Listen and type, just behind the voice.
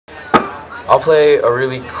I'll play a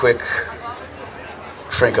really quick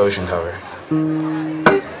Frank Ocean cover.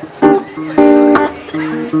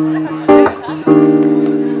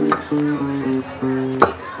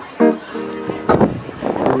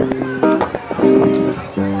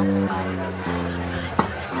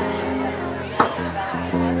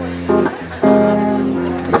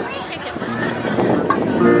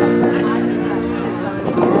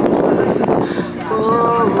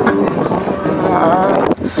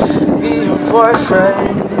 Be your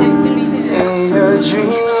boyfriend in your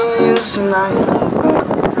dreams tonight,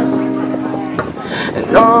 and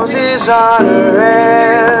roses on a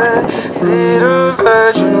red, little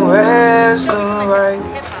virgin wears the white.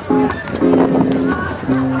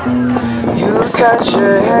 You cut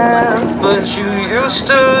your hair, but you used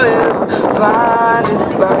to live a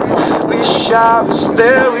blinded life. Wish I was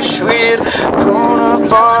there, wish we'd grown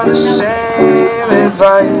up on the same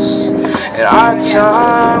advice, and our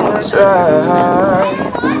time was right.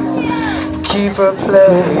 Keep a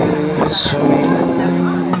place for me.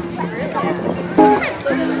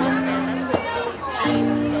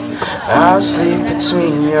 I'll sleep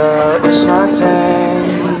between you, it's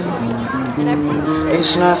nothing.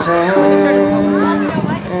 It's nothing.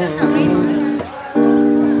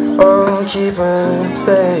 Oh, keep a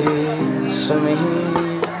place for me,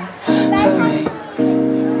 for me.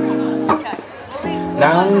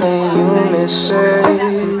 Now and then you miss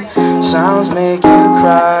it, sounds make you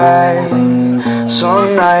cry.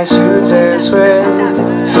 Some nights you dance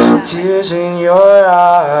with tears in your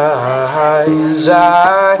eyes.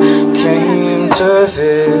 I came to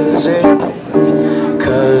visit,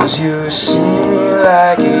 'cause you see me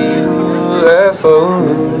like a UFO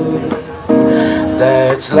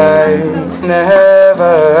that's like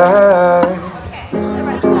never.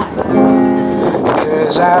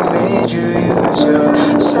 'Cause I made you use your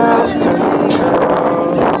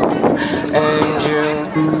self-control, and you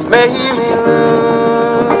made me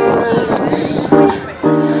lose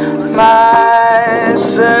my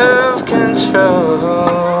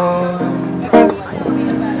self-control.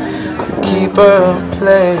 Keep a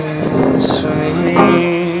place for me.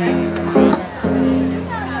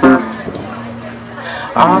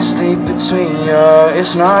 I'll sleep between you,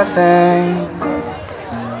 it's nothing.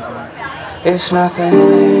 It's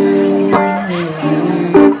nothing.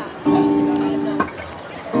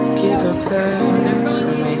 Keep a place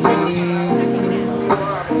for me.